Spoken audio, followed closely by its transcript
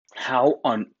how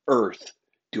on earth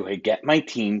do I get my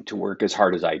team to work as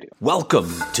hard as I do?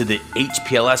 Welcome to the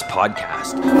HPLS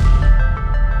podcast.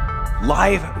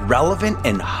 Live, relevant,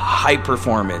 and high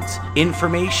performance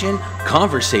information,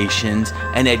 conversations,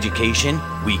 and education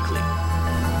weekly.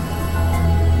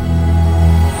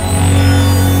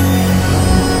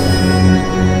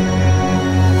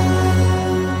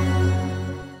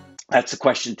 That's the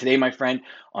question today, my friend,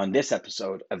 on this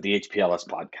episode of the HPLS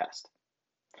podcast.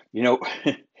 You know,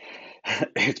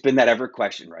 it's been that ever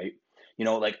question, right? You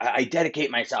know, like I dedicate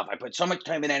myself. I put so much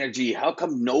time and energy. How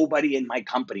come nobody in my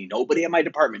company, nobody in my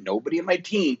department, nobody in my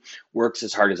team works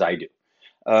as hard as I do?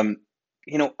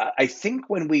 I think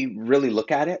when we really look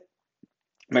at it,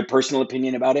 my personal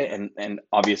opinion about it, and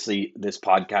obviously this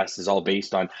podcast is all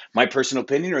based on my personal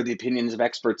opinion or the opinions of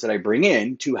experts that I bring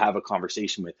in to have a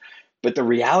conversation with. But the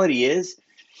reality is,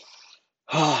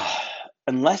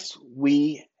 unless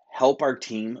we help our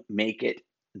team make it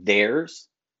theirs,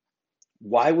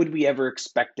 why would we ever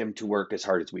expect them to work as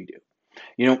hard as we do?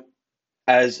 You know,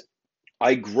 as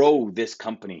I grow this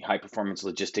company, High Performance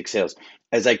Logistics Sales,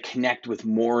 as I connect with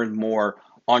more and more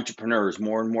entrepreneurs,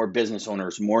 more and more business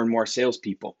owners, more and more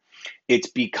salespeople, it's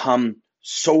become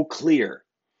so clear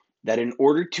that in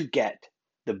order to get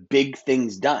the big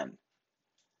things done,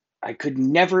 I could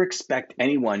never expect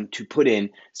anyone to put in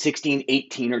 16,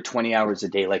 18, or 20 hours a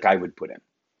day like I would put in.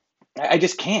 I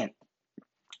just can't.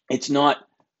 It's not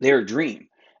their dream.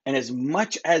 And as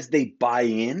much as they buy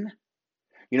in,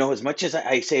 as much as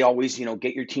I say always,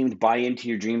 get your team to buy into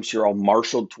your dreams, so you're all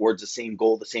marshaled towards the same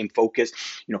goal, the same focus,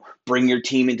 bring your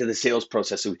team into the sales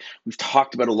process. So we've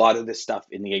talked about a lot of this stuff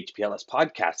in the HPLS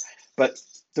podcast, but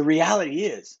the reality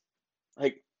is,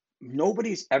 like,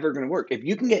 nobody's ever going to work. If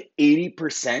you can get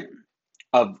 80%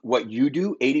 of what you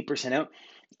do, 80% out,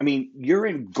 you're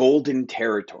in golden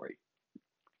territory.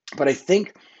 But I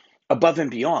think above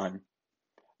and beyond,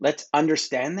 let's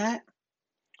understand that,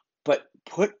 but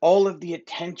put all of the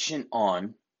attention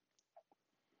on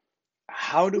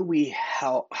how do we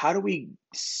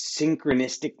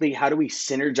synchronistically, how do we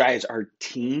synergize our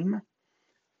team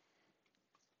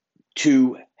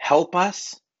to help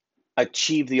us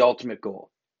achieve the ultimate goal,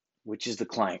 which is the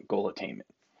client goal attainment,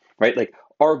 right? Like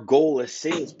our goal as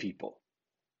salespeople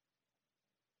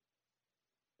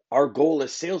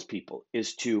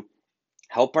is to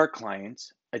help our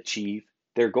clients achieve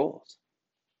their goals.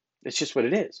 It's just what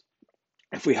it is.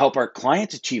 If we help our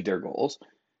clients achieve their goals,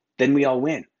 then we all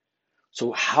win.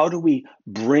 So how do we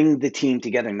bring the team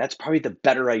together? And that's probably the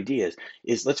better idea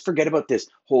is let's forget about this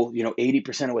whole,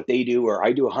 80% of what they do, or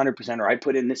I do 100%, or I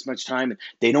put in this much time and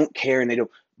they don't care, and they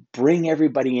don't bring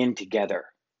everybody in together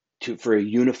for a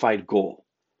unified goal.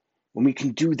 When we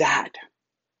can do that,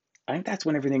 I think that's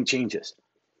when everything changes.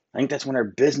 I think that's when our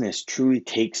business truly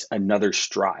takes another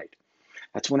stride.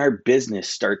 That's when our business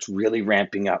starts really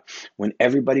ramping up, when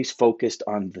everybody's focused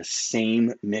on the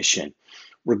same mission,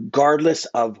 regardless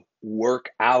of work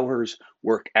hours,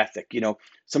 work ethic.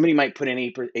 Somebody might put in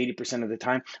 80% of the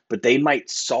time, but they might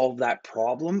solve that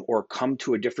problem or come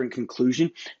to a different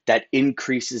conclusion that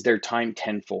increases their time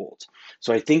tenfold.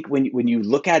 So I think when you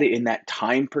look at it in that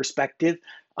time perspective,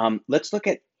 let's look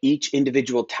at each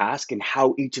individual task and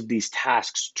how each of these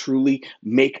tasks truly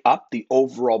make up the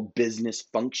overall business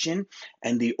function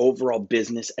and the overall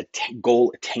business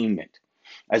goal attainment,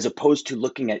 as opposed to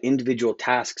looking at individual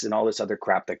tasks and all this other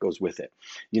crap that goes with it.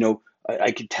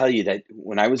 I could tell you that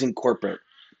when I was in corporate,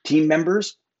 team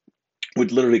members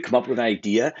would literally come up with an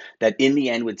idea that in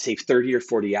the end would save 30 or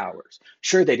 40 hours.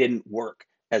 Sure, they didn't work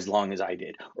as long as I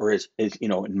did, or as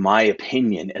in my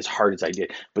opinion, as hard as I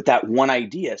did. But that one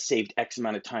idea saved X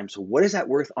amount of time. So what is that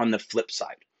worth on the flip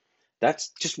side? That's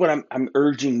just what I'm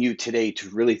urging you today to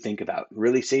really think about,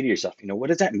 really say to yourself, what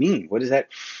does that mean? What is that,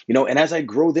 and as I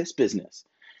grow this business,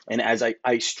 and as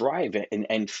I strive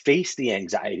and face the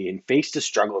anxiety and face the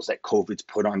struggles that COVID's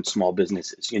put on small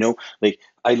businesses, like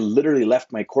I literally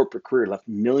left my corporate career, left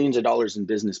millions of dollars in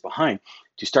business behind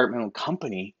to start my own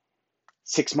company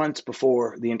 6 months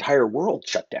before the entire world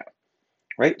shut down,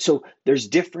 right? So there's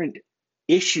different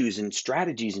issues and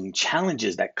strategies and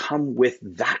challenges that come with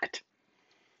that.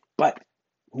 But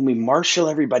when we marshal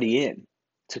everybody in,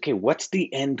 it's okay, what's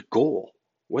the end goal?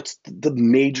 What's the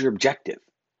major objective?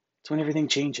 It's when everything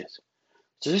changes.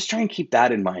 So just try and keep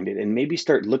that in mind and maybe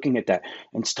start looking at that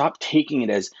and stop taking it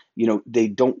as, they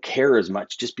don't care as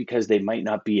much just because they might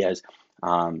not be as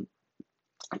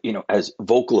as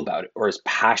vocal about it or as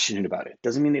passionate about it.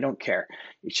 Doesn't mean they don't care.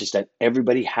 It's just that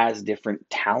everybody has different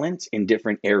talents in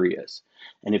different areas.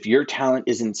 And if your talent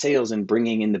is in sales and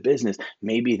bringing in the business,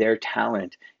 maybe their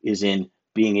talent is in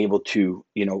being able to,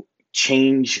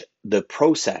 change the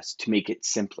process to make it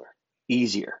simpler.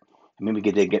 easier. And maybe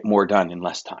we get more done in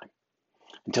less time.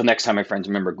 Until next time, my friends,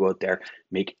 remember, go out there,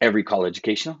 make every call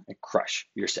educational, and crush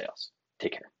your sales.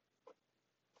 Take care.